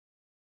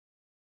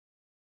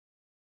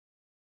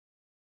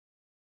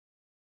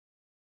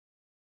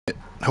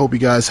Hope you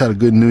guys had a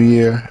good New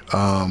Year.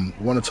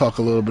 Want to talk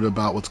a little bit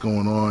about what's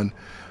going on.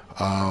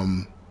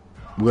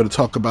 We're going to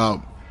talk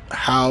about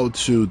how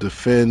to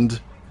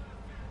defend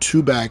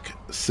two back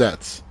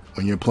sets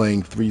when you're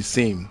playing three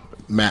seam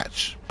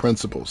match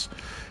principles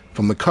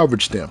from the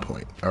coverage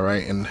standpoint, all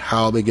right, and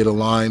how they get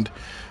aligned,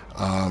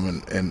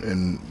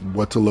 and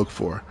what to look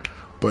for.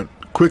 But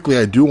quickly,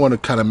 I do want to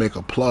kind of make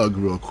a plug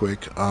real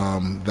quick,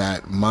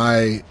 that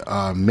my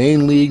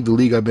main league, the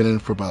league I've been in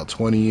for about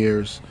 20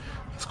 years,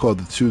 it's called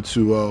the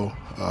 220.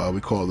 We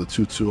call it the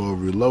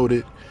 220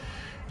 Reloaded.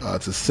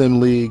 It's a sim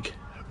league.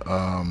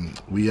 I'm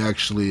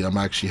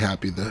actually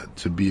happy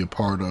to be a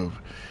part of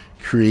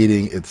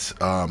creating its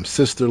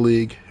sister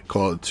league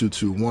called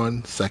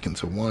 221, second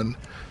to one.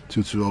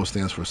 220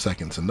 stands for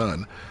second to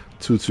none.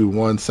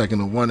 221, second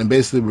to one. And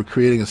basically, we're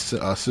creating a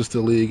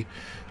sister league.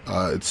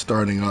 It's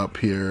starting up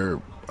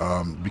here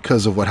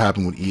because of what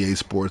happened with EA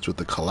Sports with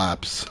the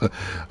collapse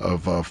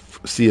of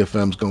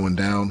CFMs going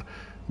down.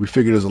 We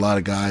figured there's a lot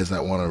of guys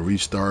that want to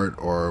restart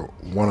or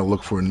want to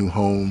look for a new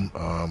home,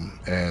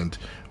 and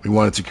we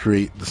wanted to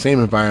create the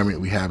same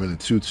environment we have in the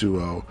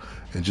 220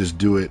 and just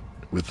do it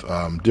with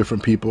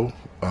different people,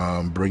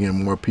 bring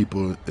in more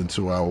people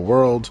into our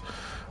world,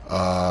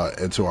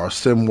 into our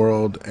sim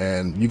world.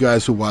 And you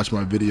guys who watch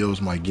my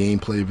videos, my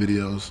gameplay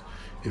videos,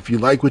 if you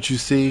like what you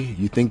see,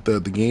 you think the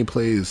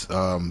gameplay is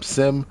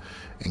sim,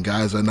 and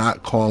guys are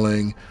not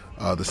calling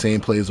the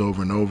same plays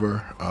over and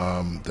over,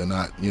 they're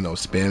not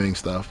spamming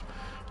stuff,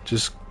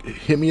 just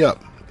hit me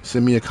up,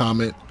 send me a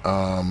comment,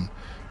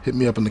 hit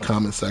me up in the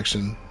comment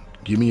section,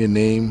 give me your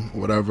name,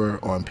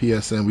 whatever, on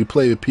PSN. We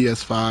play with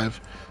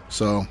PS5,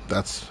 so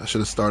I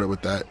should have started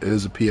with that. It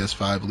is a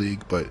PS5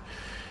 league, but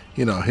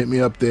hit me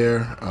up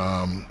there,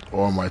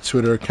 or my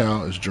Twitter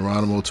account is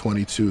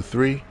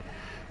Geronimo223.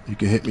 You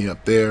can hit me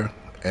up there,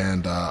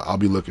 and I'll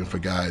be looking for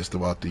guys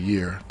throughout the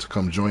year to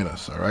come join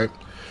us. All right.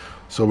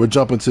 So we're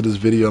jumping to this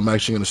video. I'm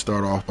actually going to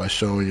start off by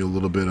showing you a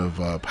little bit of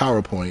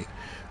PowerPoint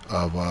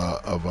of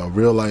a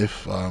real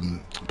life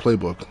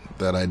playbook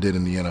that I did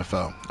in the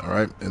NFL. All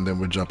right, and then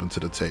we're jumping to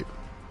the tape.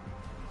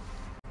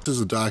 This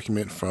is a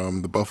document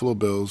from the Buffalo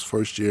Bills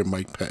first year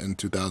Mike Pettin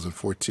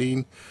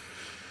 2013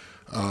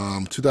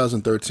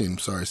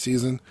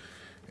 season.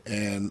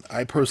 And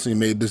I personally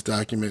made this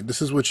document.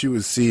 This is what you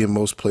would see in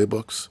most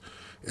playbooks.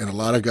 And a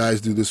lot of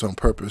guys do this on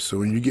purpose. So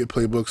when you get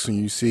playbooks and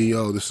you see,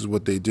 oh, this is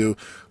what they do,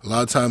 a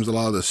lot of times a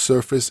lot of the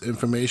surface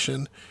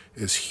information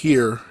is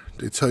here.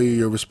 They tell you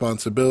your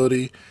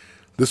responsibility.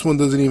 This one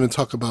doesn't even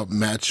talk about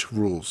match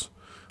rules,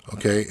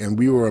 okay? And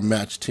we were a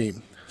match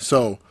team.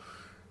 So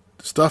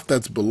stuff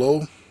that's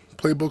below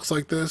playbooks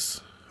like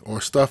this, or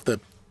stuff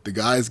that the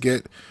guys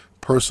get,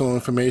 personal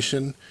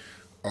information,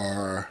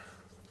 are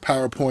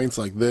PowerPoints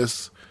like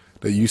this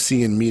that you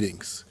see in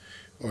meetings,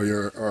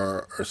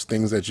 or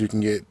things that you can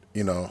get,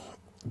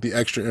 the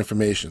extra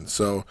information.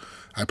 So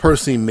I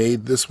personally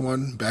made this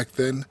one back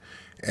then,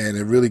 and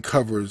it really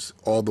covers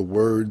all the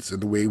words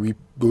and the way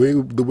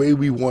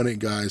we wanted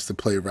guys to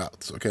play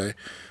routes. Okay,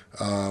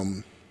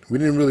 we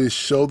didn't really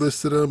show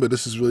this to them, but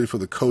this is really for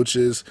the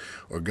coaches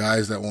or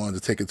guys that wanted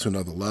to take it to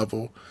another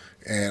level.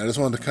 And I just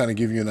wanted to kind of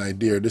give you an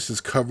idea. This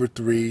is cover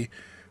 3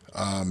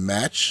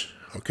 match.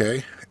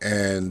 Okay,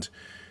 and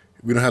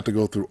we don't have to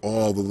go through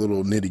all the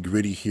little nitty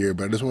gritty here,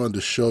 but I just wanted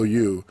to show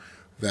you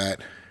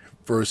that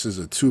versus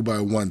a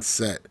 2x1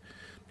 set,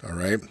 all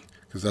right?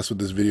 Because that's what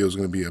this video is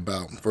going to be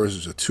about,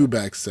 versus a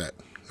 2-back set,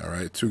 all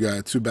right? Two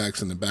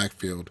backs in the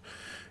backfield.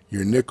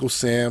 Your nickel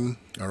Sam,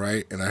 all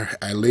right? And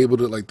I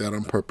labeled it like that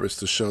on purpose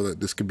to show that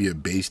this could be a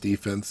base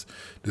defense.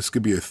 This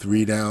could be a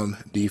 3-down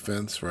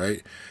defense,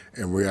 right?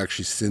 And we're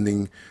actually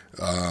sending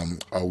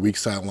our weak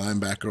side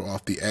linebacker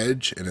off the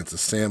edge, and it's a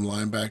Sam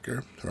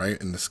linebacker, right?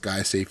 And the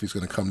sky safety is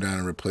going to come down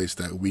and replace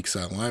that weak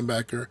side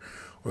linebacker.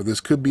 Or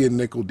this could be a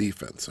nickel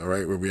defense, all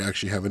right, where we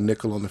actually have a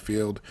nickel on the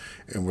field,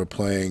 and we're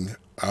playing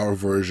our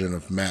version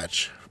of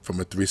match from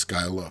a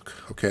 3-sky look,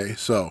 okay?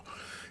 So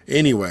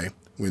anyway,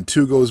 when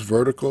 2 goes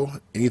vertical,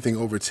 anything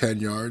over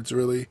 10 yards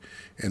really,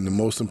 and the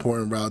most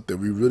important route that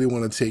we really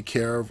want to take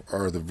care of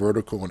are the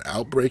vertical and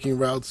outbreaking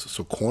routes,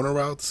 so corner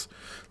routes.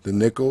 The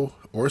nickel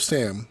or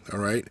Sam, all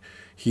right,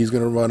 he's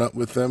going to run up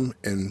with them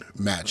and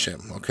match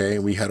him, okay?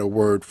 And we had a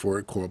word for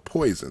it called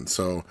poison.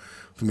 So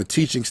from a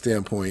teaching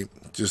standpoint,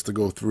 just to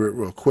go through it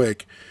real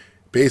quick,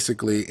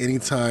 basically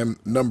anytime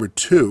number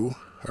 2,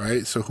 all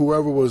right, so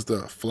whoever was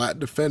the flat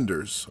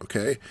defenders,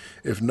 okay,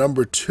 if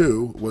number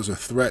 2 was a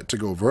threat to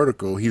go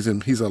vertical, he's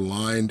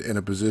aligned in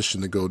a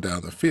position to go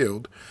down the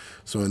field.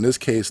 So in this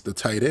case, the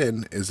tight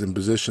end is in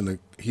position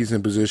he's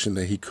in position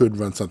that he could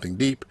run something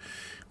deep.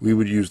 We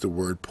would use the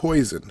word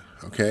poison,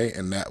 okay,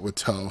 and that would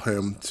tell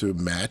him to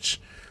match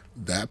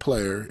that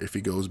player if he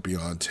goes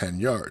beyond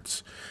 10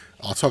 yards.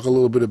 I'll talk a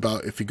little bit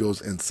about if he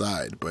goes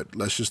inside, but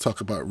let's just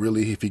talk about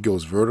really if he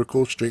goes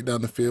vertical straight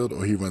down the field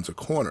or he runs a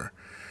corner.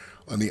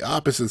 On the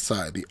opposite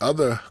side, the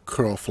other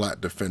curl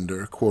flat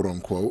defender, quote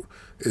unquote,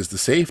 is the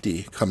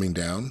safety coming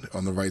down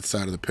on the right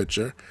side of the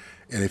picture.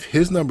 And if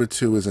his number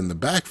 2 is in the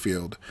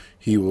backfield,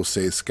 he will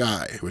say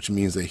sky, which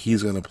means that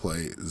he's going to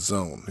play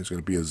zone. He's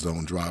going to be a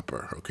zone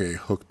dropper, okay,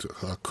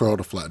 curl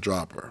to flat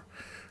dropper.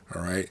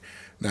 All right.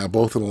 Now,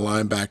 both of the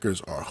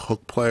linebackers are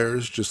hook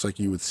players, just like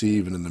you would see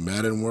even in the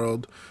Madden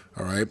world.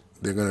 All right.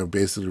 They're going to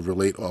basically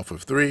relate off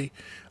of 3.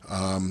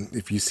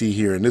 If you see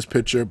here in this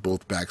picture,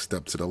 both backs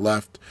step to the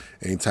left.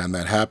 Anytime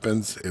that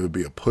happens, it would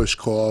be a push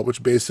call,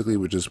 which basically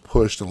would just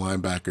push the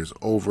linebackers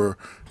over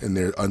in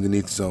their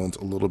underneath zones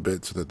a little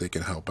bit so that they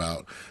can help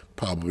out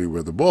probably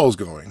where the ball's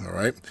going. All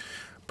right.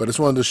 But I just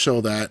wanted to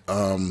show that,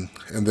 and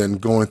then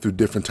going through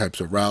different types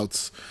of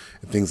routes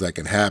and things that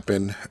can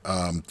happen.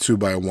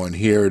 2x1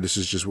 here, this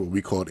is just what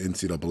we call an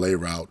NCAA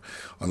route.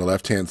 On the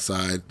left-hand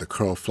side, the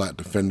curl flat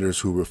defenders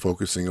who we're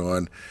focusing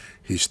on,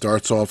 he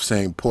starts off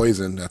saying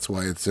poison, that's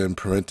why it's in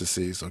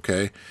parentheses,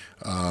 okay?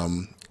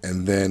 And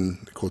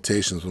then,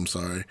 quotations, I'm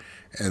sorry.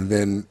 And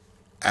then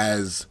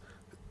as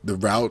the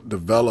route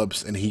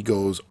develops and he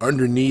goes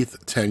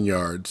underneath 10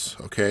 yards,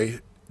 okay,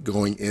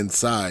 going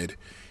inside,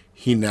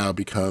 he now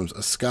becomes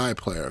a sky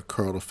player,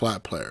 curl to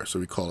flat player. So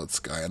we call it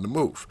sky on the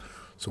move.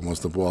 So once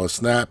the ball is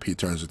snapped, he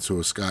turns into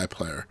a sky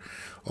player.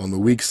 On the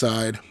weak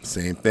side,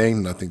 same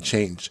thing, nothing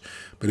changed.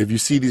 But if you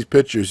see these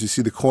pictures, you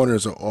see the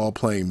corners are all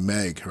playing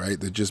Meg, right?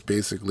 They're just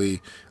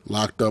basically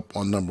locked up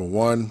on number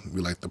 1.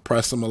 We like to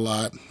press them a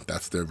lot.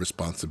 That's their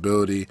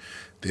responsibility.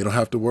 They don't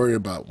have to worry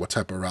about what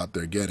type of route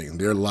they're getting.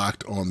 They're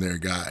locked on their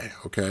guy,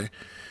 okay?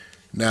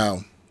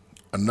 Now,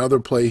 another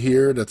play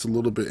here that's a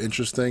little bit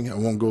interesting. I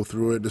won't go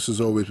through it. This has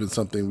always been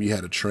something we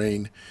had to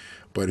train.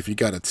 But if you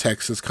got a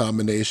Texas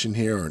combination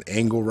here, or an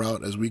angle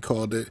route as we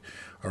called it,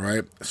 all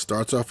right,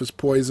 starts off as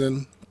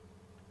poison.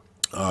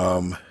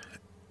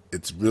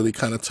 It's really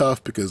kind of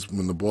tough because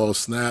when the ball is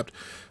snapped,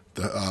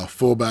 the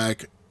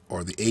fullback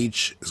or the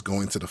H is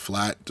going to the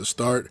flat to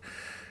start.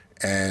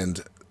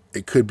 And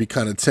it could be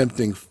kind of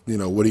tempting, you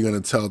know, what are you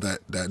going to tell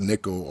that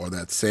nickel or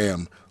that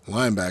Sam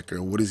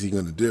linebacker? What is he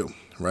going to do,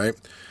 right?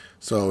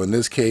 So in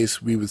this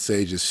case, we would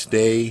say just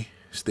stay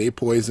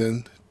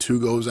poison.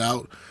 2 goes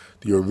out.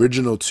 The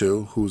original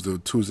 2, who's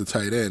the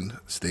tight end,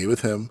 stay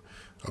with him,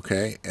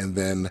 okay? And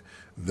then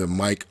the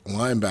Mike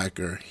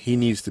linebacker, he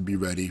needs to be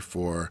ready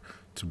to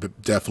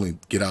definitely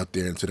get out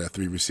there into that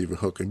 3 receiver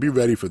hook and be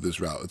ready for this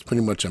route. It's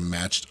pretty much a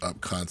matched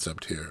up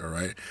concept here, all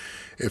right?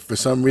 If for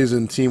some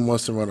reason team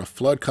wants to run a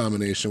flood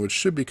combination, which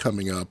should be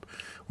coming up,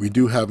 we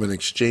do have an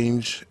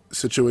exchange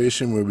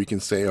situation where we can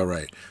say, all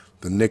right,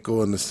 the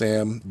nickel and the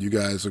Sam, you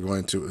guys are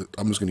going to,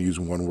 I'm just going to use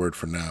one word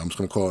for now. I'm just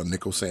going to call it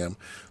nickel Sam.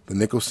 The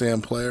nickel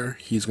Sam player,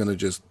 he's going to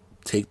just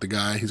take the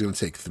guy. He's going to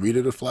take 3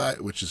 to the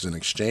flat, which is an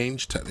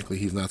exchange. Technically,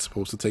 he's not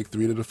supposed to take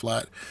 3 to the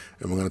flat.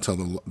 And we're going to tell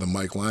the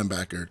Mike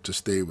linebacker to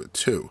stay with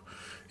 2,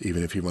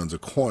 even if he runs a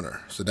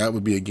corner. So that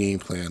would be a game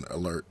plan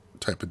alert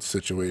type of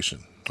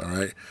situation. All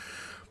right.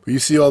 But you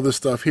see all this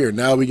stuff here.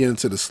 Now we get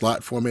into the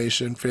slot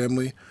formation,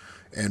 family.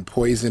 And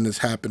poison is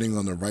happening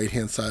on the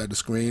right-hand side of the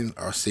screen.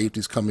 Our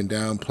safety's coming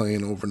down,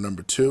 playing over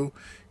number 2.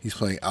 He's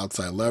playing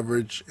outside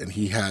leverage, and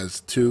he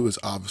has 2 is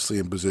obviously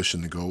in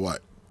position to go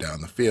what?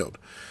 Down the field.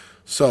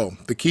 So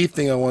the key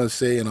thing I want to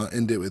say, and I'll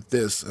end it with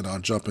this, and I'll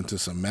jump into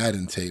some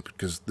Madden tape,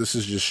 because this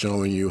is just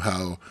showing you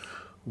how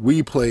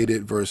we played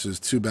it versus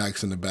 2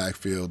 backs in the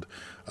backfield,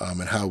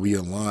 and how we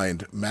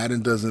aligned.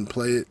 Madden doesn't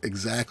play it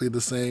exactly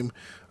the same.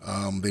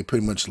 They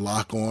pretty much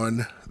lock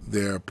on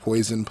their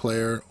poison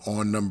player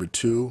on number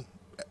 2,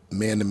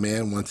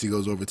 man-to-man, once he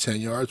goes over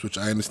 10 yards, which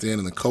I understand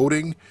in the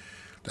coding,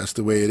 that's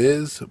the way it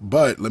is.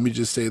 But let me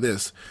just say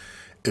this.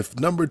 If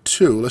number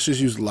 2, let's just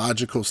use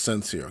logical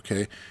sense here,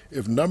 okay?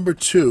 If number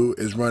 2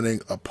 is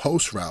running a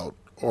post route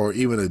or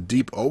even a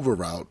deep over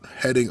route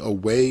heading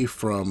away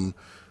from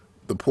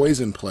the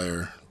poison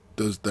player,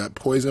 does that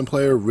poison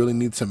player really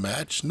need to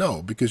match?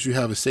 No, because you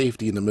have a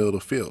safety in the middle of the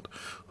field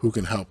who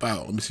can help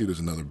out. Let me see if there's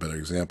another better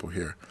example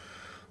here.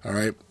 All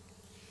right.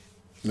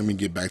 Let me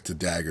get back to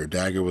Dagger.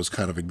 Dagger was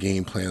kind of a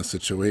game plan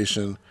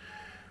situation.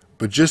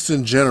 But just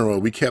in general,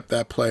 we kept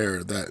that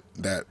player,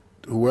 that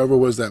whoever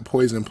was that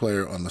poison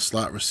player on the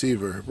slot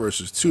receiver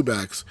versus 2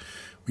 backs,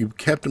 we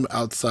kept him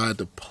outside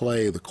to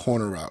play the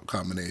corner route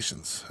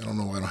combinations. I don't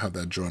know why I don't have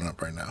that drawn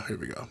up right now. Here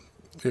we go.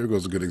 Here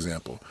goes a good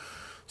example.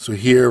 So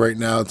here right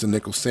now it's a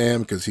nickel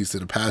Sam because he's to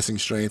the passing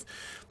strength.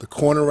 The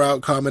corner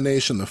route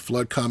combination, the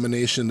flood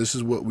combination, this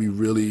is what we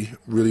really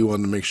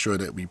wanted to make sure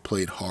that we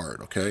played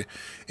hard, okay?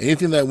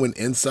 Anything that went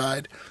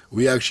inside,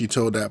 we actually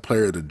told that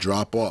player to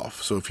drop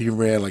off. So if he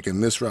ran like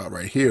in this route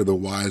right here, the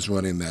Y is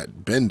running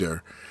that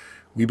bender,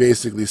 we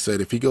basically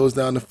said if he goes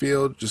down the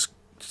field, just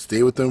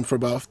stay with him for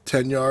about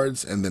 10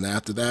 yards, and then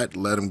after that,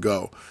 let him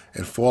go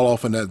and fall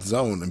off in that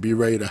zone and be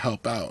ready to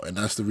help out. And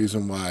that's the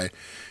reason why,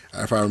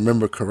 if I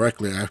remember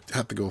correctly, I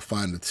have to go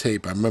find the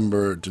tape. I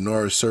remember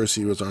Denoris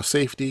Cersei was our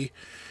safety.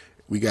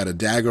 We got a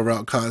dagger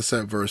route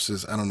concept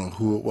versus, I don't know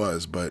who it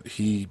was, but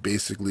he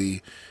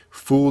basically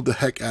fooled the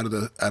heck out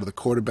of the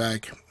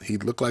quarterback. He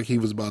looked like he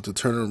was about to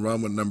turn and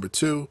run with number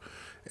 2,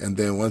 And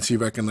then once he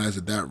recognized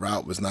that that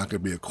route was not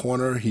going to be a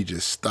corner, he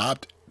just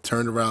stopped,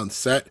 turned around,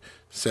 set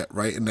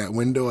right in that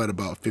window at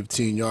about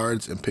 15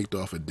 yards and picked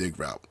off a dig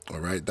route. All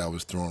right, that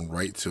was thrown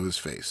right to his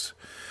face.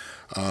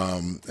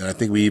 And I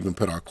think we even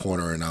put our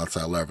corner and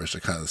outside leverage to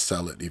kind of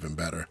sell it even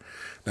better.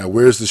 Now,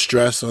 where's the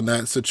stress on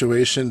that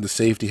situation? The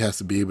safety has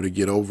to be able to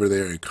get over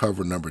there and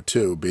cover number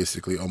two,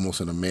 basically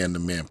almost in a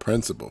man-to-man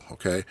principle,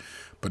 okay?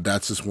 But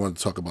that's just wanted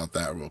to talk about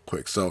that real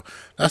quick. So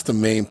that's the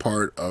main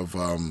part of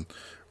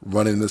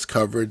running this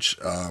coverage,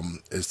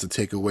 is to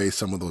take away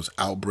some of those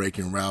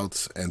outbreaking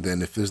routes. And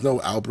then if there's no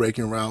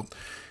outbreaking route,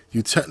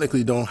 you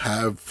technically don't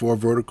have four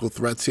vertical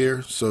threats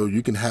here, so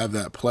you can have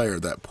that player,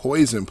 that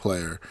poison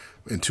player,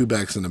 and two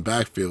backs in the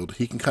backfield.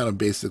 He can kind of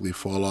basically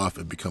fall off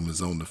and become a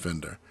zone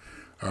defender.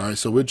 All right,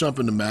 so we'll jump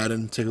into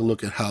Madden, take a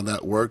look at how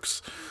that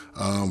works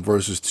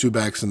versus two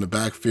backs in the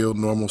backfield,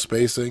 normal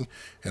spacing,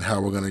 and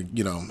how we're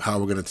gonna, how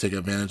we're gonna take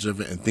advantage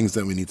of it and things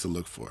that we need to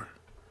look for.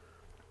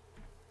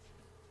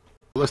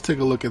 Let's take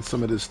a look at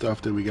some of this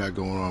stuff that we got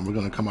going on. We're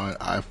gonna come out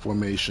I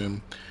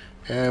formation,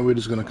 and we're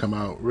just gonna come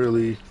out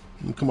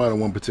on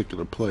one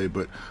particular play.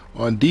 But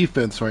on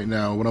defense right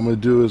now, what I'm going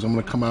to do is I'm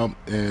going to come out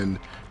and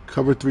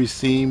cover 3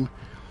 seam,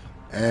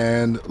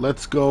 and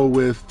let's go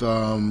with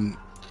an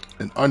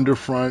under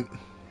front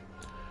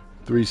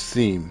 3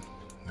 seam.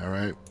 All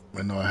right,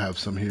 I know I have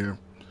some here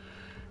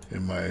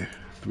in my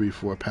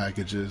 3-4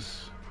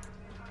 packages.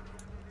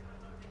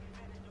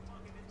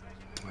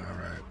 All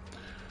right,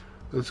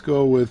 let's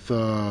go with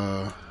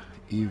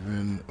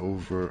even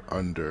over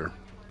under.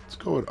 Let's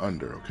go with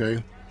under,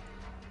 okay?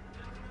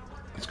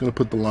 It's going to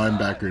put the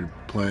linebacker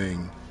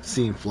playing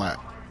seam flat.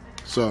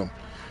 So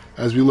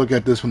as we look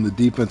at this from the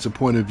defensive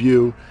point of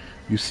view,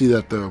 you see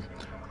that the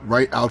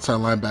right outside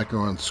linebacker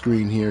on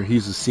screen here,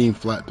 he's a seam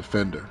flat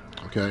defender,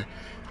 okay?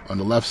 On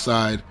the left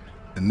side,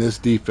 in this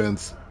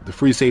defense, the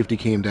free safety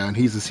came down.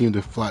 He's a seam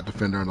flat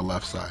defender on the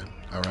left side,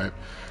 all right?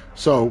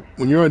 So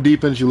when you're on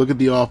defense, you look at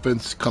the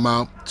offense, come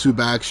out, 2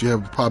 backs, you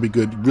have probably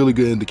really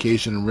good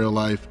indication in real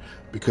life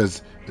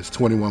because it's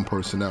 21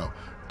 personnel,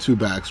 2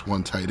 backs,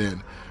 1 tight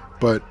end.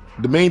 But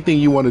the main thing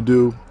you want to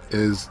do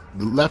is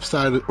the left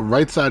side,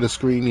 right side of the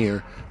screen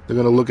here, they're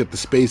going to look at the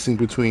spacing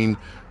between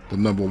the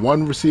number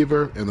 1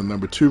 receiver and the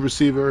number 2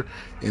 receiver.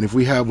 And if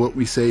we have what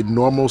we say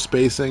normal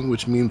spacing,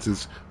 which means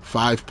it's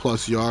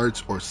 5+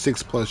 yards or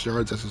 6+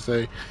 yards, I should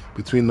say,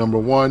 between number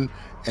 1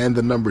 and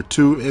the number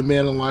 2 in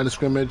man in line of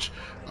scrimmage,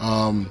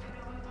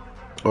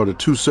 or the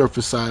 2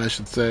 surface side, I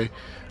should say,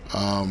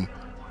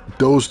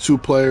 those 2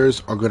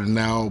 players are going to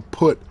now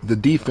put the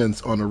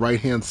defense on the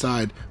right-hand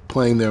side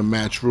playing their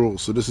match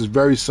rules. So this is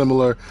very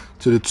similar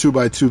to the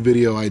 2x2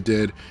 video I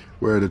did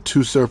where the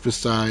 2 surface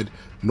side,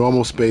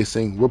 normal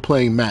spacing, we're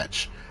playing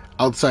match.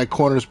 Outside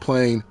corner's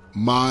playing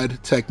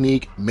mod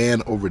technique,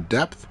 man over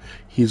depth.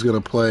 He's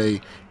going to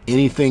play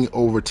anything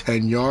over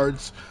 10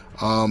 yards.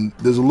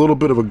 There's a little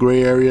bit of a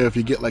gray area. If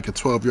you get like a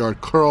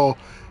 12-yard curl,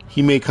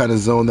 he may kind of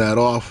zone that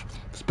off,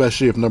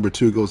 especially if number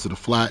 2 goes to the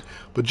flat.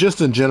 But just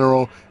in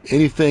general,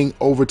 anything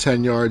over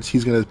 10 yards,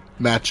 he's going to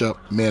match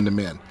up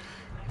man-to-man.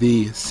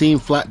 The seam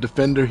flat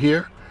defender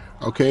here,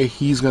 okay,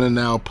 he's going to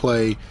now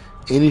play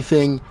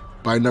anything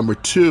by number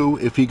 2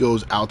 if he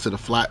goes out to the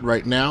flat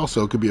right now,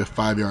 so it could be a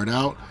 5-yard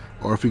out,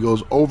 or if he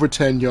goes over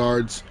 10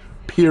 yards,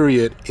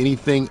 period,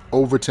 anything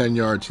over 10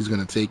 yards, he's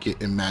going to take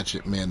it and match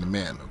it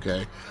man-to-man,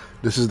 okay?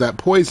 This is that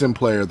poison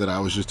player that I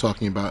was just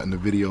talking about in the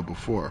video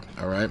before,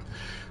 all right?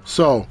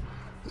 So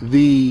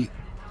the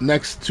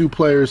next 2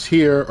 players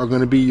here are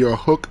going to be your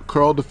hook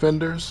curl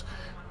defenders.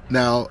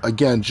 Now,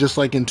 again, just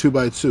like in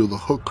 2x2, the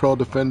hook curl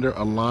defender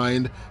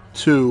aligned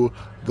to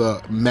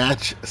the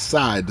match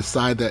side, the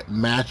side that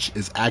match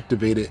is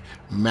activated,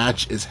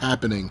 match is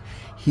happening.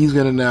 He's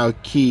going to now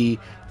key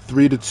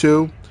 3 to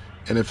 2,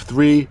 and if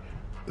 3,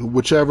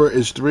 whichever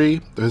is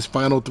 3, his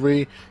final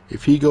 3,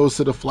 if he goes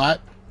to the flat,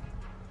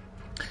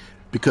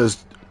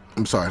 because,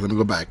 I'm sorry, let me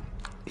go back.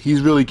 He's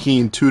really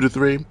keying 2 to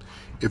 3.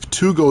 If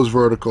 2 goes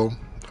vertical,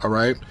 all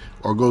right,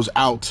 or goes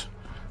out,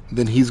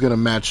 then he's going to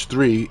match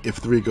 3 if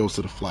 3 goes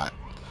to the flat.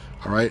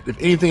 All right, if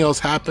anything else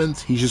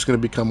happens, he's just going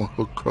to become a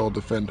hook curl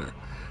defender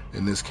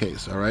in this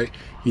case. All right,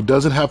 he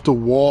doesn't have to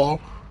wall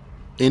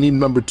any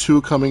number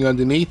 2 coming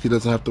underneath. He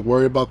doesn't have to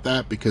worry about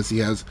that because he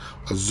has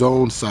a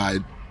zone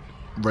side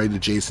right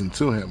adjacent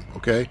to him.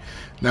 Okay,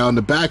 now on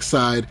the back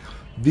side,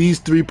 these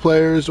 3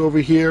 players over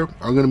here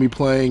are going to be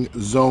playing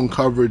zone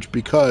coverage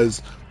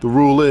because the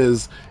rule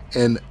is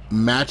in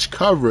match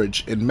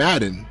coverage in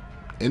Madden,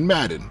 in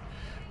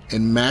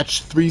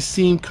match 3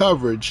 seam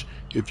coverage,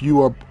 if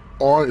you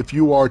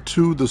are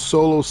to the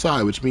solo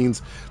side, which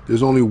means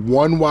there's only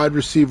 1 wide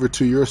receiver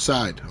to your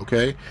side,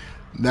 okay?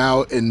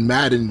 Now in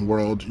Madden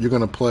world, you're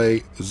going to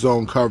play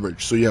zone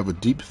coverage. So you have a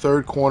deep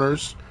third corner.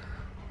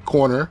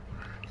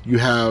 You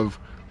have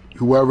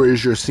whoever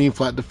is your seam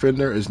flat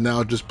defender is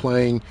now just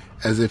playing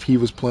as if he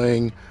was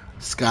playing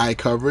sky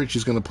coverage.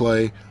 He's going to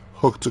play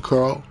hook to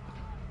curl.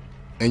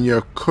 And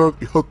your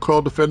hook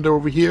curl defender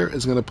over here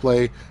is going to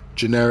play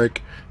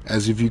generic,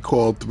 as if you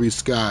called 3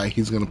 sky,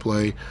 he's going to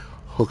play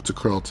hook to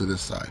curl to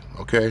this side.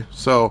 Okay,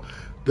 so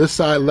This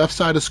side, left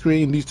side of the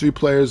screen, these 3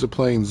 players are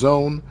playing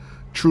zone,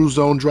 true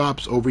zone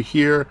drops. Over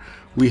here,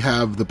 we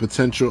have the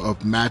potential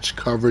of match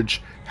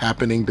coverage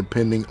happening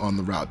depending on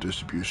the route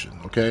distribution,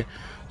 okay?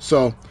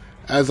 So,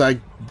 as I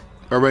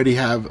already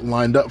have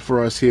lined up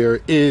for us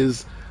here,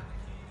 is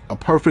a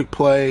perfect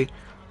play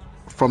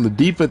from the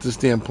defensive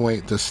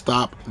standpoint to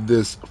stop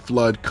this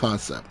flood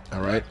concept,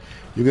 all right?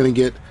 You're going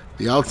to get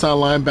the outside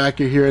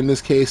linebacker here in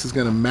this case is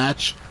going to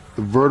match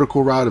the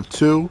vertical route of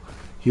 2.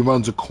 He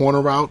runs a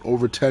corner route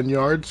over 10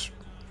 yards,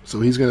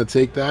 so he's going to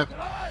take that.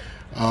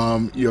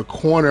 Your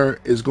corner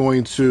is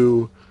going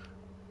to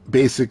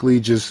basically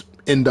just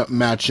end up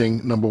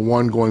matching number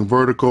 1 going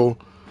vertical.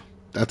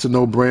 That's a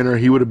no-brainer.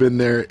 He would have been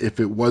there if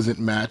it wasn't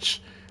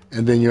matched.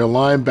 And then your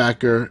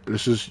linebacker,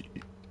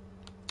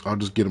 I'll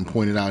just get him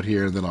pointed out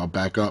here and then I'll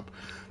back up.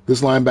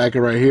 This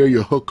linebacker right here,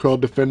 your hook curl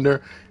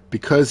defender,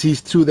 because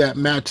he's to that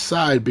match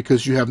side,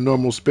 because you have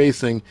normal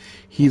spacing,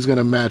 he's going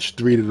to match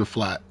 3 to the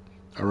flat.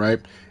 All right.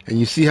 And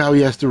you see how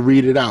he has to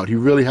read it out. He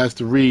really has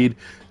to read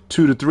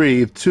 2 to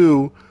 3. If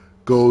 2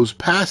 goes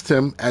past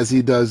him, as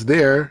he does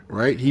there,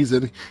 right, he's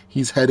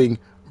heading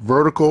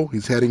vertical.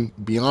 He's heading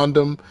beyond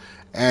him.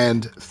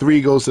 And 3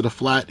 goes to the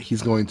flat,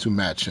 he's going to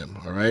match him.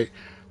 All right.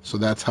 So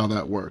that's how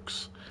that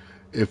works.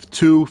 If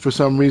 2, for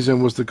some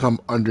reason, was to come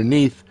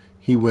underneath,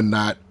 he would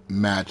not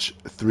match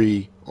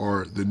 3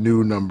 or the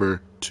new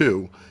number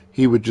 2.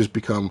 He would just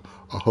become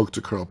a hook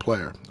to curl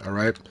player. All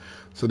right.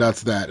 So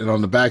that's that. And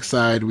on the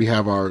backside, we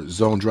have our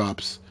zone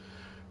drops.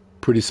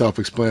 Pretty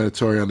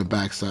self-explanatory on the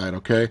backside,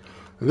 okay?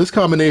 And this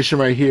combination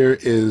right here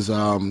is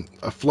a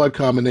flood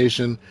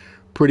combination,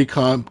 pretty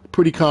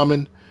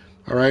common,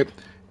 all right?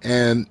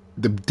 And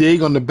the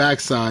dig on the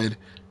backside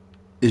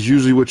is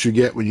usually what you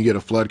get when you get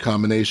a flood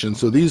combination.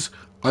 So these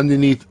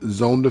underneath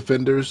zone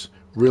defenders,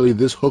 really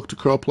this hook to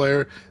curl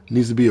player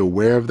needs to be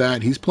aware of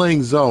that. He's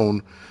playing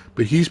zone,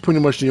 but he's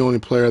pretty much the only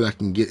player that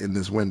can get in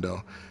this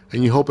window.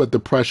 And you hope that the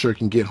pressure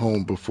can get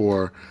home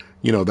before,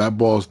 you know, that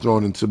ball is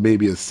thrown into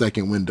maybe a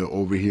second window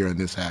over here in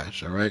this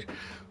hash, all right?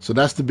 So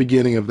that's the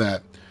beginning of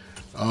that.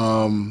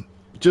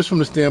 Just from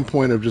the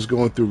standpoint of just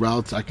going through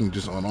routes, I can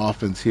just on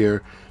offense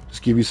here,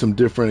 just give you some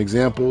different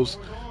examples.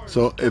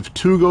 So if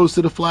 2 goes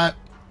to the flat,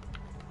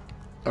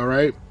 all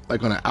right,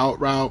 like on an out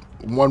route,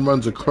 1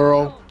 runs a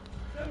curl,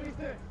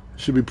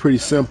 should be pretty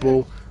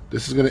simple.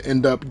 This is going to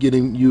end up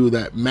getting you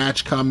that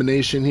match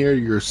combination here.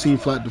 Your C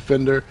flat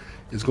defender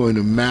is going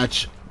to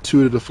match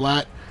 2 to the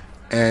flat,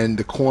 and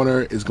the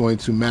corner is going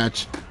to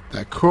match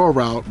that curl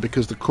route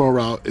because the curl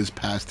route is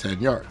past 10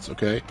 yards,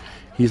 okay?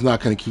 He's not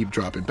going to keep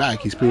dropping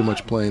back. He's pretty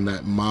much playing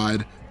that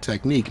mod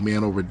technique,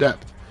 man over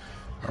depth,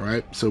 all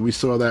right? So we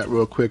saw that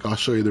real quick. I'll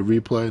show you the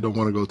replay. Don't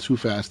want to go too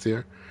fast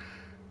here.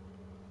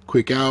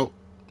 Quick out,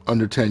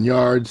 under 10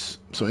 yards.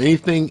 So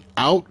anything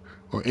out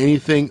or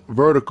anything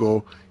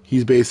vertical,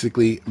 he's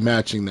basically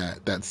matching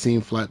that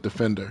seam flat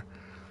defender.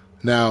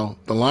 Now,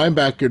 the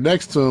linebacker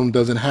next to him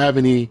doesn't have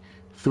any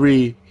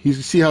 3. You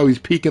see how he's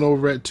peeking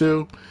over at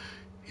 2?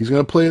 He's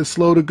going to play it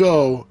slow to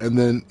go, and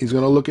then he's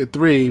going to look at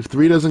 3. If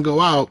 3 doesn't go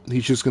out,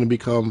 he's just going to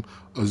become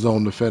a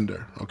zone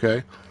defender,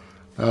 okay?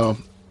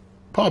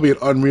 Probably an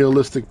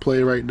unrealistic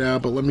play right now,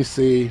 but let me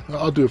see.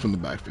 I'll do it from the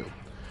backfield.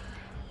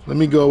 Let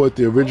me go with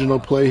the original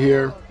play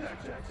here.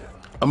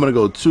 I'm going to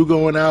go 2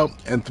 going out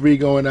and 3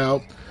 going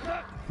out.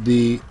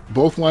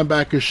 Both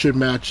linebackers should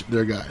match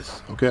their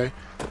guys, okay?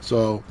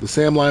 So the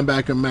Sam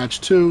linebacker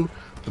matched 2,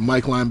 the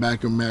Mike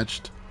linebacker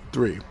matched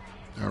 3,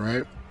 all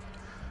right?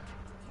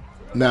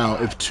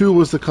 Now, if 2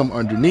 was to come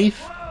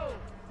underneath,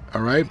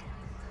 all right,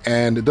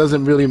 and it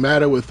doesn't really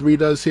matter what 3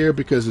 does here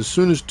because as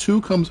soon as 2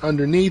 comes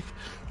underneath,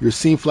 your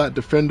seam flat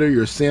defender,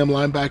 your Sam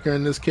linebacker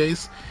in this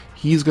case,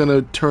 he's going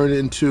to turn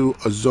into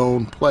a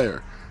zone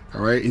player,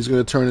 all right? He's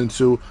going to turn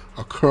into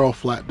a curl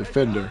flat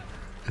defender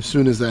as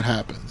soon as that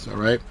happens, all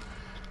right?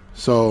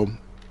 So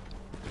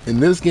in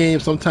this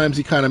game, sometimes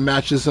he kind of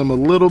matches him a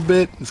little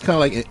bit. It's kind of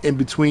like an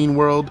in-between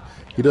world.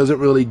 He doesn't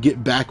really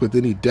get back with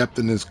any depth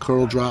in his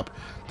curl drop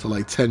to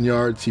like 10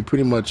 yards. He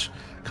pretty much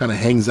kind of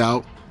hangs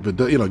out, but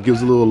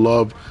gives a little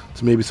love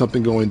to maybe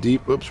something going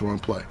deep. Oops, wrong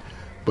play.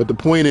 But the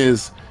point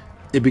is,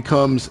 it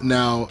becomes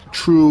now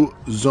true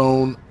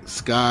zone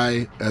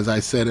sky, as I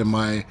said in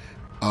my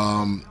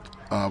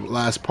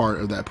last part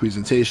of that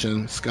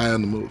presentation, sky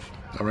on the move.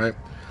 All right.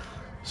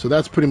 So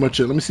that's pretty much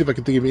it. Let me see if I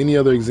can think of any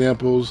other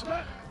examples.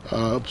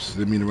 Oops,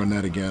 didn't mean to run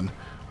that again.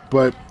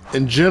 But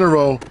in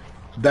general,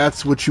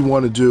 that's what you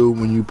want to do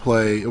when you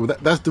play.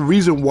 That's the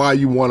reason why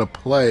you want to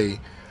play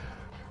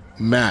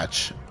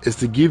match, is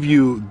to give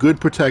you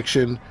good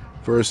protection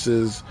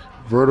versus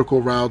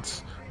vertical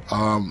routes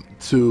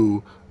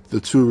to the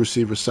 2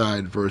 receiver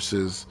side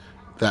versus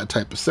that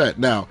type of set.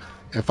 Now,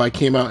 if I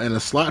came out in a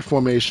slot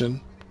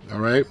formation, all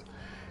right,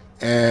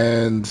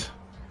 and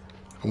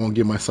I won't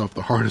give myself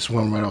the hardest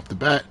one right off the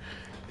bat,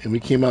 and we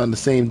came out in the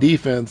same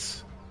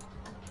defense,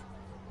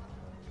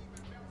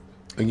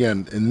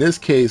 again, in this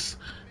case,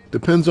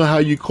 depends on how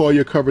you call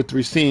your cover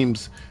 3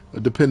 seams,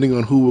 depending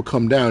on who will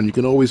come down. You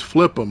can always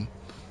flip them,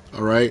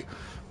 all right?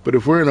 But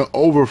if we're in an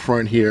over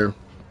front here,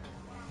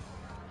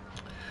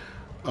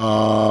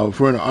 If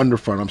we're in an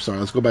underfront, I'm sorry.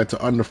 Let's go back to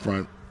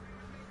underfront.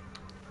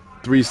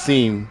 3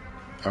 seam.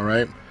 All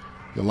right.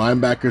 The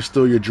linebacker's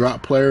still your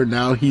drop player.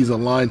 Now he's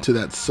aligned to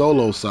that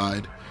solo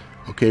side,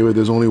 okay, where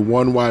there's only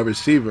one wide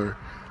receiver.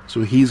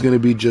 So he's going to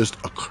be just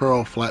a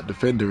curl flat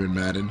defender in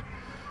Madden.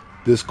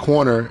 This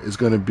corner is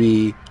going to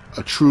be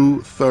a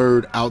true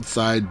third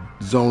outside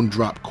zone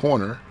drop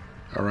corner,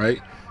 all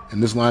right?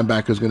 And this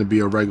linebacker is going to be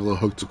a regular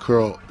hook to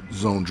curl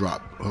zone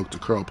drop, hook to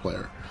curl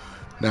player.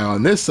 Now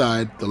on this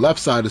side, the left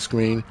side of the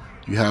screen,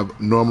 you have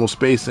normal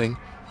spacing.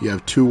 You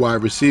have 2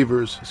 wide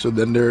receivers, so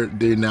then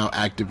they now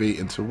activate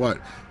into what?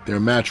 Their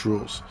match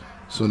rules.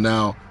 So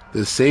now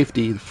the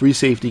safety, the free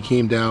safety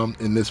came down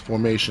in this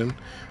formation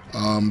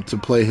to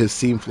play his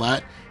seam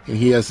flat, and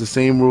he has the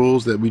same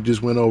rules that we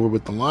just went over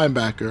with the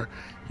linebacker.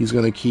 He's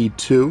going to key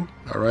 2,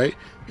 all right?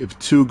 If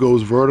 2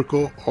 goes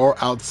vertical or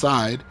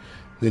outside,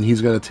 then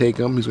he's going to take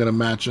him. He's going to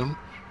match him,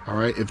 all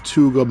right? If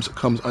 2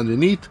 comes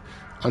underneath,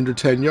 under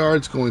 10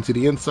 yards, going to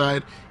the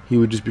inside, he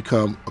would just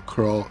become a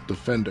curl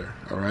defender,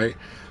 all right?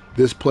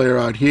 This player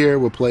out here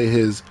will play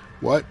his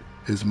what?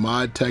 His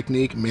mod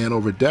technique, man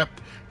over depth.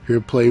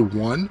 He'll play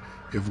 1.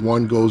 If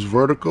 1 goes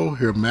vertical,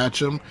 he'll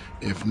match him.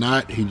 If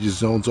not, he just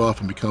zones off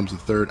and becomes a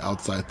third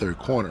outside third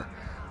corner.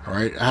 All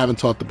right. I haven't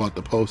talked about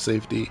the post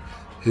safety.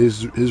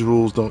 His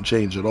rules don't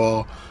change at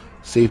all.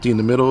 Safety in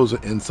the middle is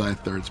an inside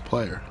thirds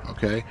player.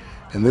 Okay.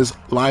 And this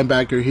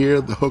linebacker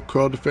here, the hook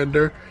curl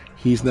defender,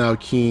 he's now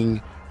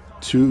keying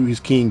 2.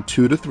 He's keying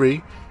 2 to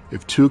 3.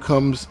 If 2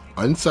 comes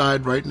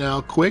inside right now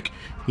quick,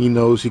 he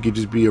knows he could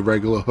just be a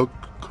regular hook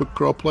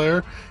curl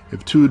player.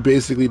 If 2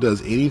 basically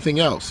does anything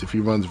else, if he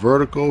runs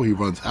vertical, he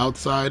runs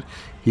outside,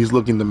 he's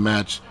looking to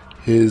match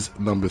his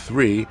number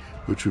 3,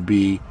 which would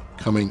be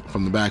coming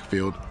from the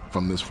backfield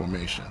from this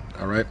formation.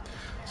 All right.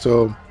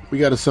 So we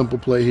got a simple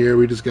play here.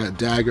 We just got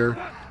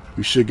dagger.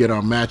 We should get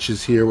our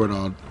matches here with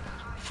our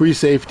free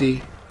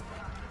safety,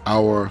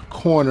 our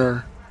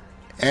corner,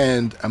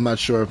 and I'm not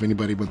sure if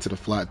anybody went to the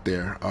flat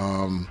there.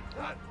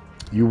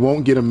 You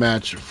won't get a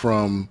match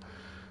from,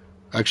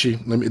 actually,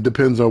 it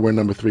depends on where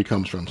number 3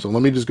 comes from. So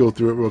let me just go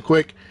through it real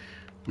quick.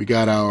 We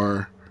got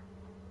our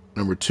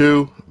number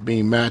 2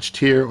 being matched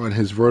here on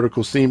his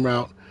vertical seam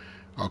route.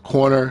 Our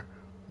corner,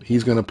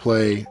 he's going to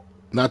play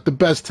not the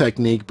best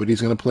technique, but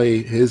he's going to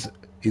play he's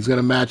going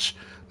to match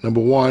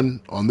number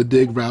 1 on the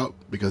dig route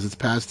because it's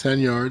past 10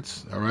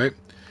 yards, all right?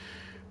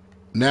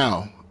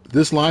 Now,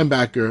 this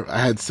linebacker, I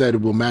had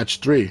said will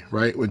match 3,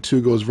 right, when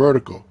 2 goes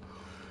vertical.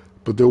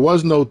 But there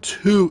was no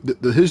 2.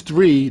 His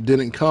 3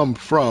 didn't come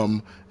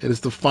from, and it's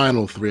the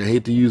final 3. I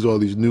hate to use all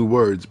these new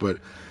words, but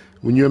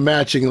when you're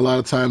matching, a lot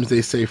of times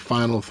they say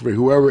final 3.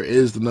 Whoever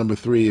is the number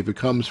 3, if it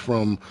comes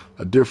from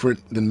a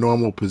different than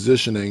normal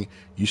positioning,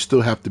 you still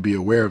have to be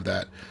aware of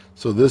that.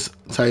 So this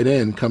tight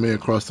end coming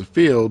across the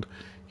field,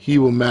 he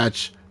will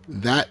match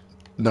that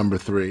number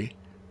 3,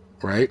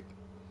 right?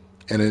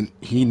 And then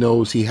he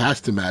knows he has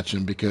to match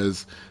him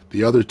because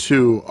the other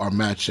 2 are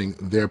matching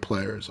their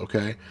players,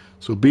 okay?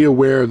 So be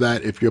aware of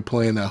that if you're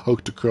playing that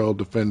hook to curl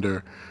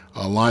defender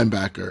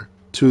linebacker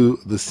to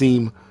the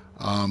seam,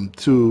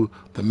 to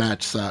the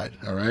match side,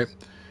 all right?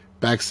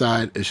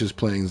 Backside, it's just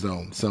playing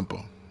zone,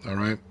 simple, all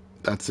right?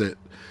 That's it.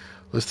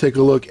 Let's take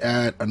a look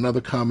at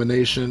another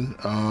combination.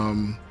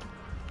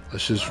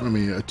 Let's just,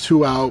 a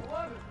 2 out,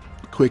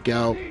 quick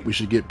out. We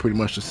should get pretty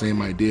much the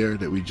same idea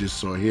that we just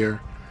saw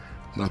here.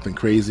 Nothing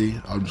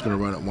crazy. I'm just going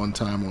to run it one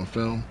time on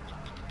film.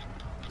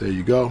 There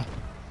you go.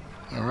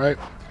 All right.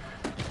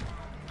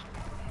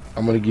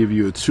 I'm going to give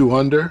you a 2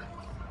 under.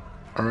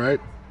 All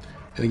right.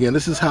 And again,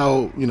 this is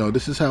how,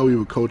 this is how we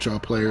would coach our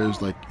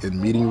players, like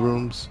in meeting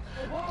rooms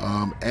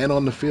and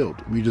on the field.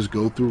 We just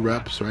go through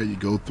reps, right? You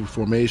go through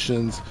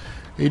formations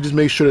and you just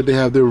make sure that they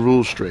have their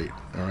rules straight.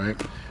 All right.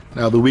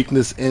 Now, the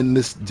weakness in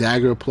this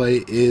dagger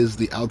play is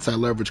the outside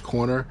leverage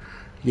corner,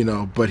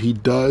 but he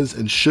does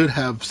and should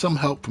have some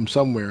help from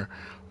somewhere,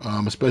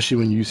 especially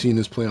when you've seen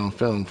this play on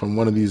film from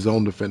one of these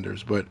zone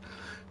defenders. But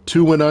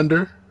 2 went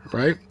under,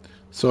 right?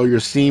 So your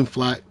seam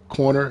flat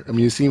corner,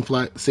 your seam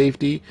flat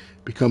safety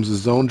becomes a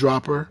zone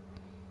dropper.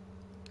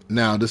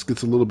 Now, this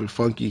gets a little bit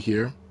funky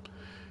here.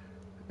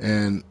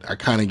 And I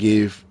kind of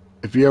gave,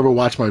 if you ever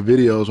watch my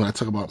videos when I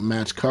talk about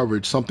match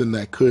coverage, something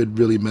that could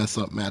really mess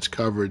up match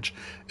coverage,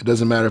 it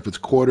doesn't matter if it's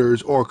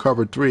quarters or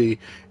cover 3,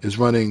 is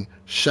running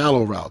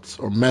shallow routes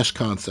or mesh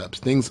concepts,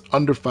 things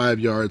under 5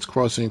 yards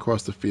crossing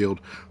across the field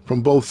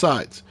from both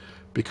sides.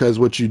 Because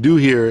what you do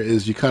here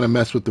is you kind of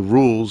mess with the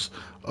rules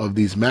of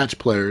these match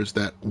players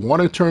that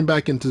want to turn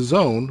back into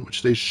zone,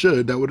 which they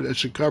should, that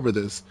should cover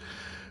this.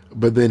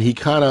 But then he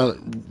kind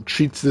of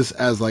treats this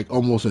as like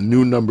almost a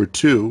new number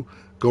 2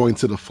 going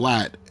to the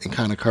flat and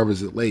kind of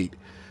covers it late.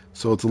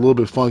 So it's a little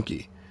bit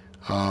funky.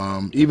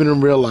 Even in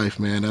real life,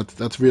 man,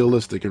 that's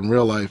realistic. In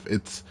real life,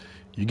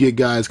 you get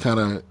guys kind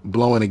of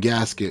blowing a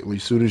gasket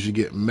as soon as you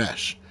get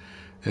mesh.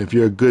 And if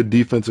you're a good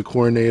defensive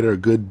coordinator, a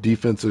good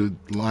defensive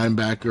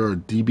linebacker or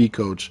DB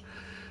coach,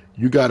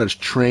 you got to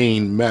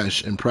train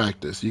mesh in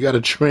practice. You got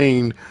to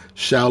train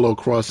shallow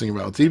crossing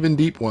routes, even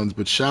deep ones,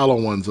 but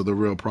shallow ones are the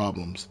real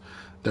problems.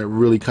 that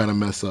really kind of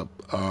mess up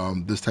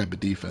this type of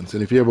defense.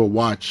 And if you ever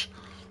watch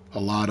a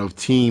lot of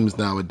teams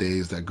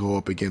nowadays that go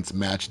up against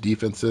match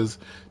defenses,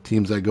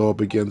 teams that go up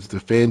against the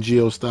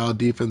Fangio style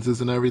defenses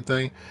and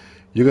everything,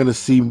 you're going to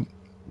see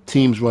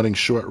teams running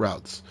short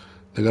routes.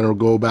 They're going to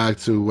go back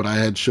to what I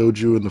had showed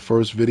you in the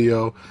first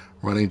video,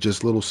 running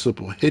just little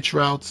simple hitch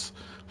routes,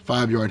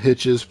 5-yard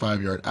hitches,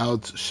 5-yard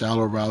outs,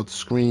 shallow routes,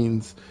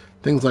 screens,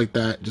 things like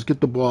that. Just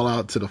get the ball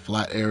out to the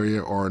flat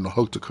area or in the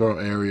hook to curl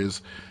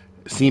areas,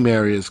 seam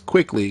areas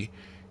quickly,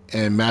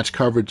 and match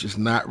coverage is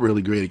not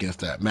really great against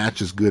that.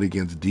 Match is good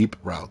against deep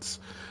routes.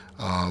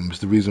 It's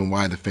the reason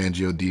why the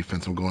Fangio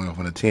defense, I'm going off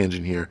on a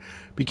tangent here,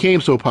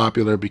 became so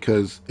popular,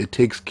 because it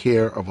takes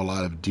care of a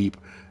lot of deep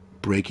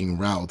breaking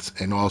routes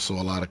and also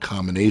a lot of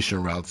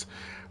combination routes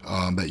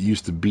that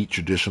used to beat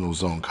traditional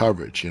zone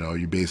coverage. You know,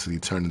 you basically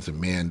turn into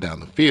man down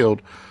the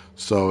field,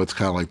 so it's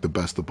kind of like the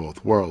best of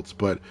both worlds.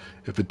 But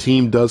if a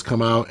team does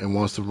come out and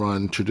wants to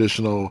run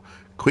traditional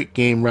quick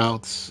game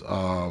routes,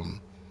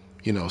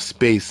 you know,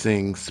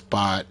 spacing,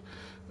 spot,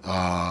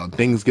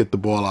 things get the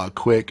ball out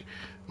quick,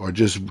 or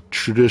just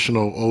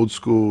traditional old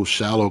school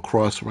shallow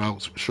cross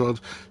routes,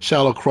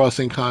 shallow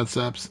crossing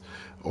concepts,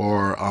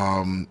 or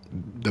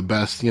the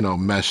best, you know,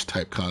 mesh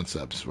type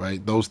concepts,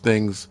 right? Those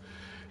things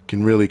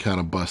can really kind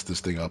of bust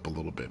this thing up a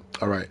little bit.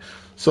 All right,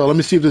 so let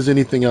me see if there's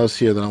anything else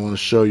here that I want to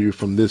show you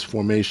from this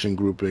formation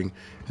grouping,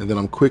 and then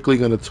I'm quickly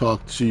going to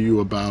talk to you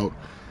about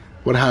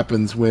what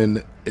happens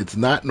when it's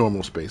not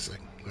normal spacing.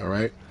 All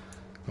right,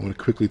 I'm going to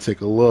quickly take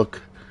a look.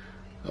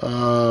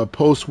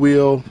 Post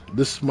wheel. I'm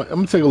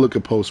going to take a look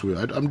at post wheel.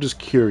 I'm just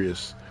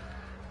curious.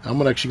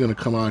 I'm actually going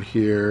to come out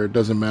here. It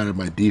doesn't matter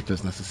my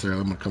defense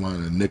necessarily. I'm going to come out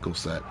in a nickel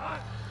set. I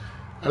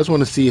just want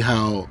to see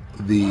how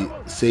the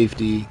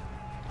safety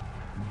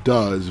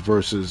does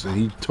versus, and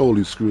he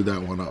totally screwed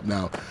that one up.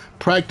 Now,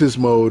 practice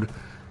mode,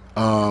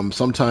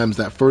 sometimes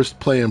that first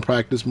play in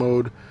practice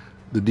mode,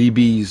 the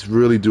DBs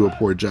really do a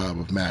poor job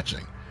of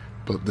matching.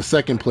 But the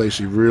second play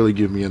should really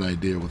give me an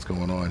idea what's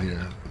going on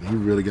here. He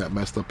really got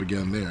messed up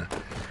again there.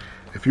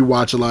 If you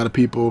watch a lot of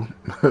people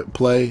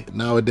play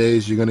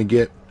nowadays, you're going to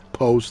get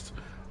post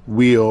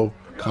wheel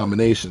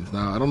combinations.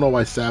 Now, I don't know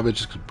why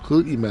Savage is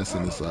completely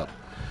messing this up,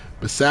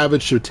 but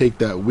Savage should take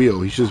that wheel.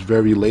 He's just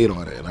very late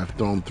on it, and I've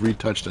thrown 3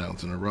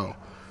 touchdowns in a row.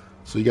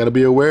 So you got to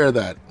be aware of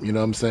that. You know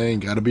what I'm saying?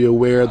 Got to be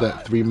aware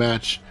that 3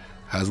 match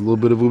has a little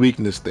bit of a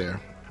weakness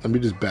there. Let me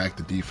just back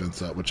the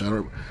defense up, which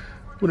I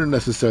wouldn't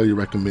necessarily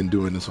recommend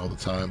doing this all the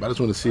time, but I just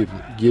want to see if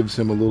it gives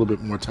him a little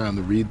bit more time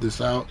to read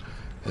this out,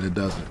 and it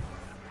doesn't.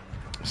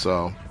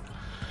 So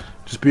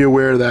just be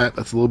aware of that.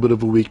 That's a little bit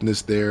of a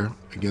weakness there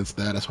against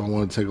that. That's why I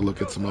want to take a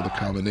look at some other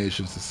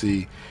combinations to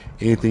see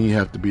anything you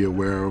have to be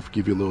aware of,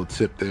 give you a little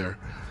tip there.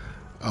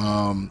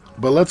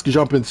 But let's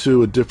jump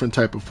into a different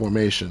type of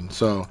formation.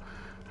 So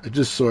I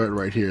just saw it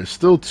right here.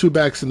 Still 2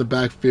 backs in the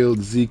backfield,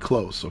 Z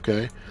close,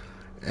 okay?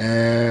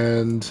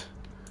 And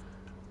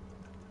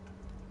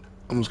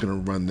I'm just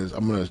going to run this.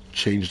 I'm going to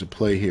change the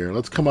play here.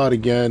 Let's come out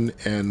again,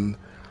 and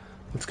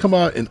let's come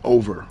out in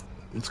over.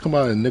 Let's come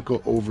out in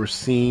nickel over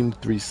seam,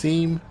 3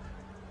 seam.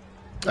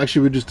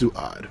 Actually, we'll just do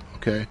odd,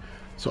 okay?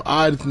 So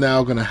odd is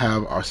now going to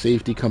have our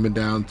safety coming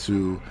down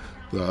to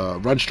the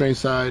run strain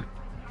side,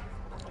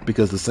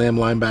 because the Sam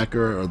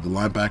linebacker or the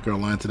linebacker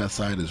aligned to that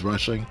side is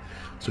rushing.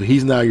 So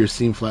he's now your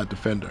seam flat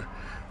defender.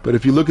 But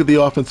if you look at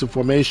the offensive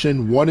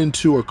formation, 1 and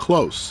 2 are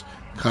close,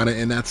 kind of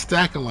in that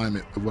stack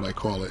alignment of what I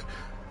call it.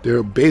 They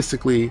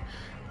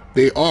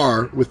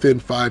are within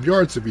 5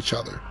 yards of each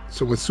other.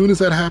 So as soon as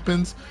that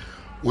happens,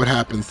 what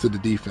happens to the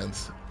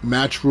defense?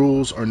 Match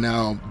rules are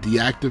now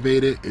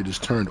deactivated. It is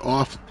turned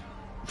off,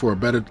 for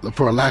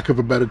a lack of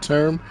a better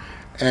term,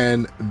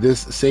 and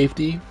this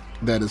safety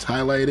that is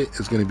highlighted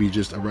is going to be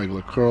just a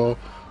regular curl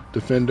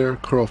defender,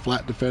 curl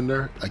flat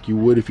defender, like you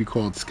would if you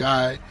called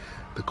Sky.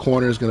 The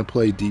corner is going to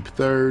play deep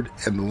third,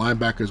 and the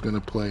linebacker is going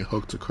to play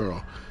hook to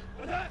curl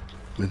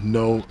with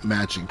no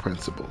matching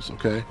principles,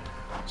 okay?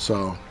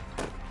 So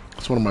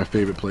it's one of my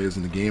favorite plays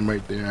in the game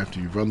right there after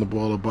you've run the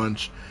ball a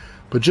bunch.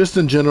 But just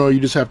in general, you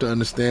just have to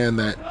understand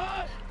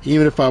that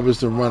even if I was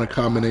to run a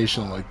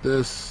combination like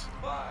this,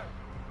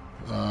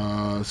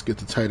 let's get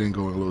the tight end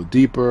going a little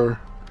deeper.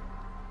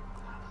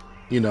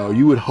 You know,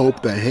 you would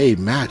hope that, hey,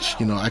 match,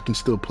 you know, I can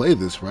still play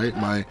this, right?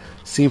 My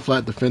seam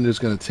flat defender is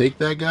going to take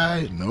that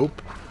guy.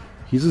 Nope.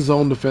 He's a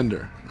zone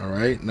defender, all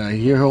right? Now,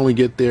 he'll only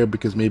get there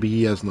because maybe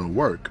he has no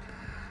work.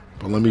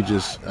 But let me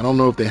just, I don't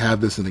know if they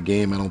have this in the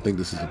game. I don't think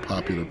this is a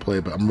popular play,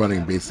 but I'm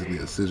running basically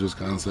a scissors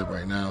concept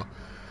right now.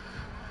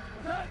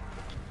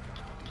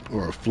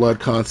 Or a flood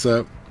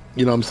concept.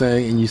 You know what I'm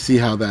saying? And you see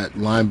how that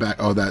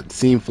linebacker, or that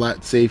seam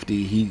flat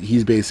safety,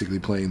 he's basically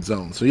playing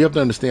zone. So you have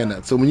to understand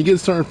that. So when you get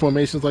certain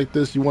formations like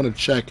this, you want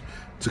to check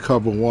to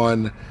cover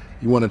 1.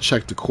 You want to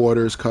check the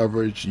quarters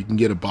coverage. You can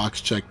get a box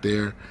check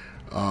there.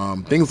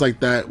 Things like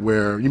that,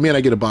 where you may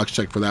not get a box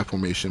check for that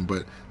formation,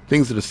 but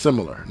things that are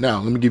similar. Now,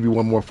 let me give you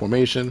one more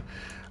formation.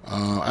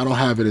 I don't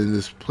have it in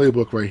this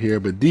playbook right here,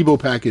 but Debo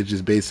package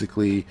is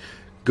basically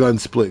gun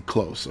split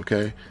close,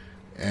 okay?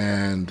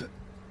 And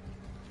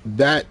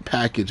that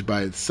package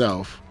by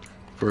itself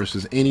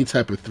versus any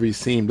type of three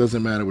seam.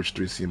 Doesn't matter which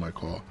three seam I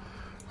call.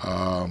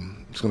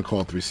 I'm just going to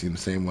call three seam the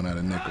same one out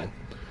of nickel,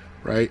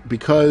 right?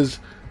 Because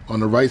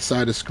on the right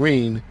side of the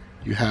screen,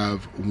 you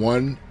have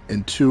 1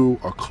 and 2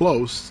 are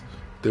close.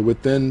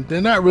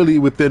 They're not really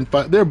within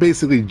 5. They're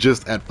basically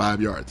just at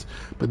 5 yards.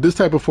 But this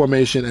type of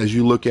formation, as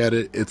you look at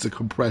it, it's a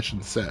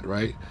compression set,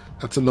 right?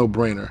 That's a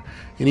no-brainer.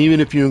 And even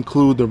if you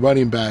include the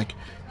running back,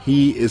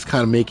 he is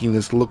kind of making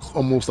this look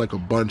almost like a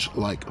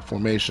bunch-like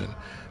formation.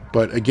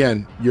 But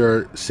again,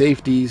 your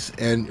safeties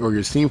or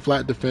your seam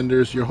flat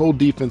defenders, your whole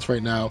defense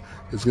right now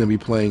is going to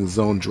be playing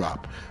zone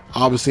drop.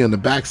 Obviously, on the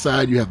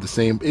backside, you have the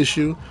same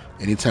issue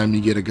anytime you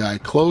get a guy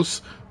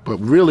close. But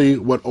really,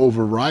 what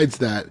overrides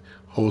that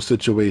whole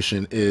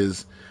situation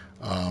is,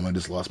 I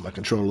just lost my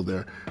controller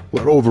there.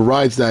 What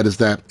overrides that is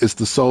that it's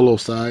the solo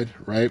side,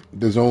 right?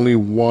 There's only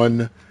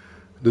one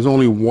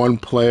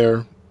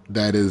player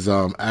that is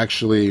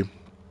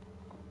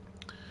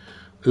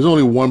there's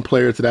only one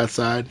player to that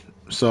side.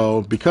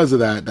 So because of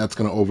that, that's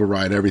going to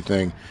override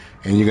everything,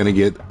 and you're going to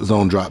get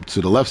zone drop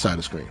to the left side of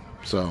the screen.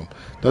 So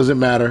doesn't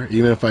matter,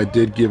 even if I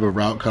did give a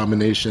route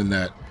combination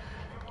that,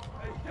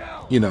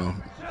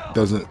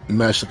 doesn't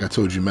mesh. Like I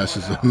told you, mesh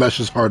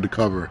is hard to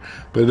cover,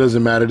 but it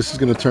doesn't matter. This is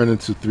going to turn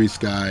into 3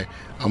 sky.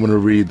 I'm going to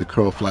read the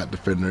curl flat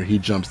defender. He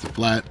jumps the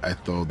flat. I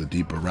throw the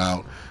deeper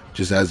route,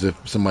 just as if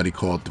somebody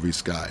called 3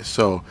 sky.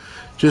 So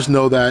just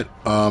know that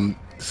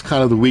it's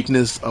kind of the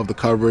weakness of the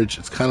coverage.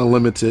 It's kind of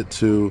limited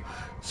to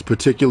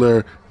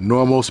particular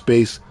normal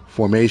space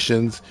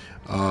formations.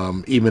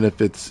 Even if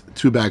it's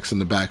 2 backs in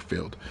the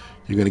backfield,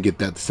 you're going to get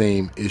that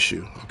same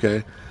issue.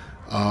 Okay.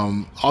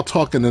 I'll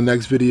talk in the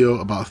next video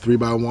about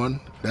 3x1.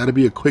 That'll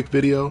be a quick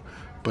video,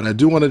 but I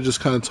do want to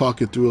just kind of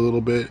talk it through a little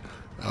bit,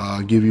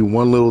 give you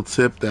one little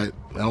tip that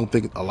I don't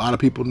think a lot of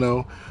people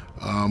know,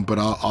 but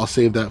I'll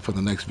save that for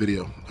the next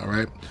video. All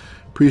right.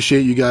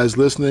 Appreciate you guys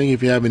listening.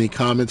 If you have any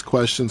comments,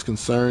 questions,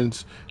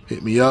 concerns,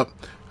 hit me up.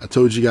 I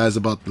told you guys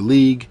about the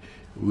league.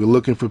 We're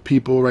looking for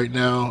people right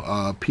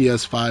now,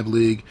 PS5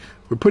 league.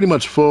 We're pretty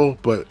much full,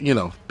 but,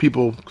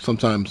 people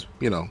sometimes,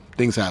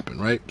 things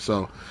happen, right?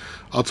 So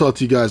I'll talk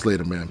to you guys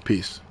later, man.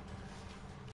 Peace.